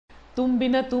तुम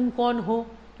बिना तुम कौन हो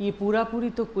ये पूरा पूरी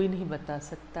तो कोई नहीं बता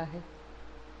सकता है।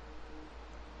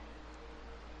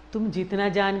 तुम जितना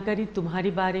जानकारी तुम्हारे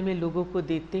बारे में लोगों को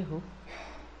देते हो,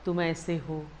 तुम ऐसे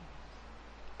हो,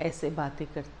 ऐसे बातें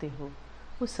करते हो,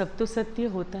 वो सब तो सत्य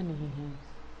होता नहीं है।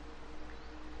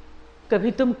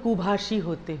 कभी तुम कुभाषी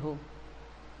होते हो,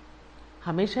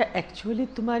 हमेशा एक्चुअली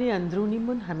तुम्हारी अंदरूनी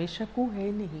मन हमेशा कु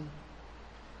है नहीं,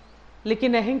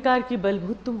 लेकिन अहंकार की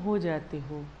बलभूत तुम हो जाते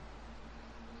हो।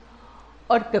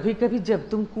 और कभी कभी जब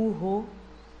तुम कु हो,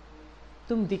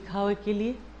 तुम दिखावे के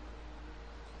लिए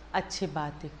अच्छी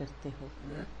बातें करते हो।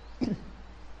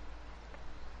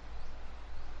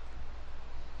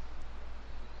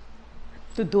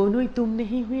 तो दोनों ही तुम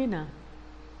नहीं हुए ना।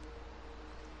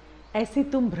 ऐसे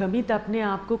तुम भ्रमित अपने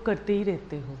आप को करते ही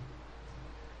रहते हो।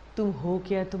 तुम हो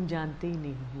क्या तुम जानते ही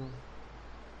नहीं हो।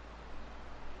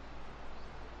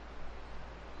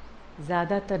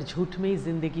 ज्यादातर झूठ में ही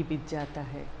जिंदगी बीत जाता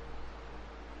है।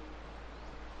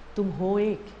 तुम हो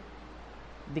एक,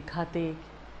 दिखाते एक।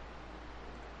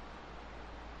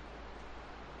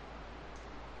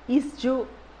 इस जो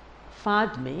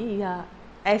फांद में या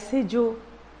ऐसे जो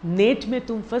नेट में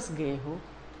तुम फंस गए हो,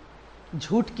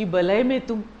 झूठ की बलय में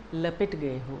तुम लपेट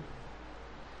गए हो,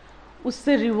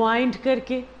 उससे रिवाइंड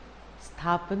करके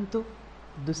स्थापन तो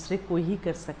दूसरे कोई ही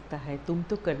कर सकता है, तुम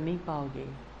तो कर नहीं पाओगे।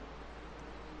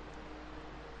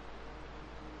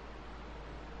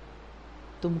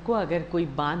 तुमको अगर कोई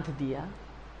बांध दिया,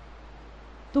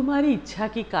 तुम्हारी इच्छा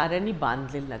के कारण ही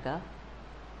बांधने लगा,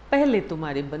 पहले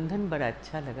तुम्हारे बंधन बड़ा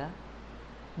अच्छा लगा,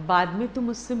 बाद में तुम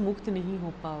उससे मुक्त नहीं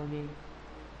हो पाओगे।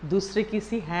 दूसरे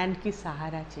किसी हैंड की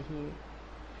सहारा चाहिए,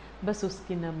 बस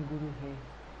उसके नाम गुरु है।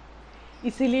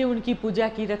 इसीलिए उनकी पूजा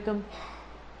की रकम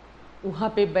वहाँ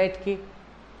पे बैठ के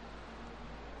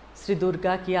श्री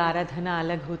दुर्गा की आराधना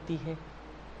अलग होती है,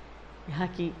 यहाँ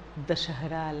की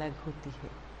दशहरा अलग होती है,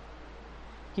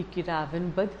 क्योंकि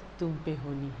रावण वध तुम पे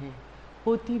होनी है,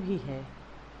 होती भी है।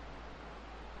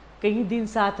 कई दिन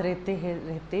साथ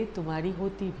रहते तुम्हारी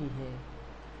होती भी है,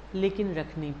 लेकिन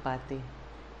रख नहीं पाते,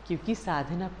 क्योंकि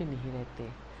साधना पे नहीं रहते।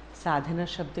 साधना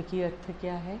शब्द की अर्थ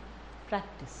क्या है?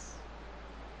 प्रैक्टिस।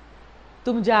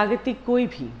 तुम जागतिक कोई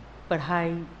भी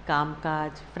पढ़ाई,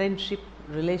 कामकाज, फ्रेंडशिप,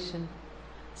 रिलेशन,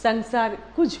 संसार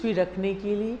कुछ भी रखने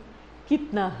के लिए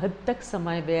कितना हद तक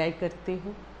समय व्यय करते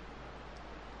हो?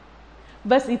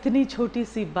 बस इतनी छोटी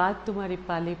सी बात तुम्हारे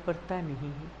पाले पड़ता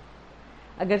नहीं है।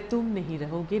 अगर तुम नहीं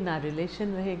रहोगे, ना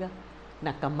रिलेशन रहेगा,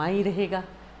 ना कमाई रहेगा,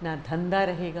 ना धंधा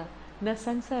रहेगा, ना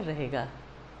संसार रहेगा।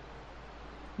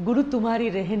 गुरु तुम्हारी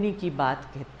रहने की बात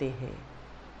कहते हैं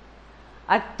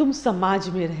और तुम समाज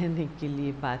में रहने के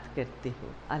लिए बात करते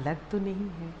हो, अलग तो नहीं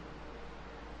है।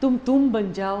 तुम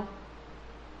बन जाओ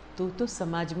तो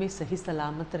समाज में सही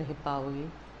सलामत रह पाओगे।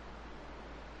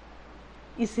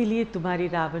 इसीलिए तुम्हारी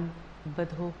रावण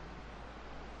वध हो,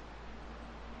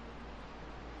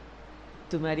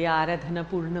 तुम्हारी आराधना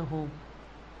पूर्ण हो,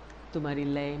 तुम्हारी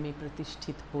लय में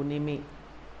प्रतिष्ठित होने में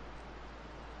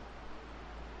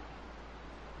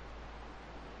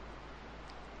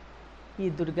ये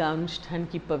दुर्गा अनुष्ठान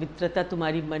की पवित्रता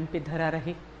तुम्हारी मन पे धरा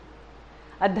रहे।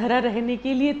 और धरा रहने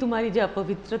के लिए तुम्हारी जो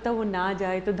अपवित्रता वो ना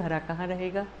जाए तो धरा कहाँ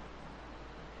रहेगा?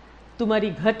 तुम्हारी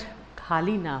घट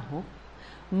खाली ना हो,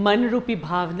 मन रूपी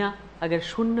भावना अगर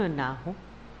शून्य ना हो,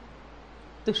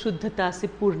 तो शुद्धता से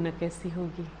पूर्ण कैसी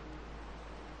होगी?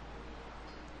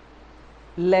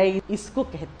 लय इसको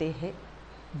कहते हैं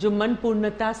जो मन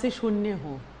पूर्णता से शून्य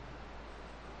हो,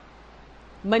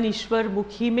 मन ईश्वर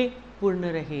मुखी में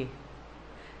पूर्ण रहे।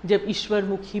 जब ईश्वर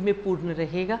मुखी में पूर्ण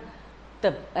रहेगा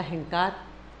तब अहंकार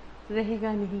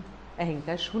रहेगा नहीं,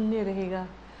 अहंकार शून्य रहेगा।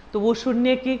 तो वो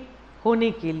शून्य के होने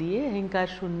के लिए, अहंकार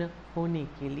शून्य होने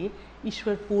के लिए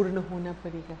ईश्वर पूर्ण होना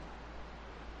पड़ेगा।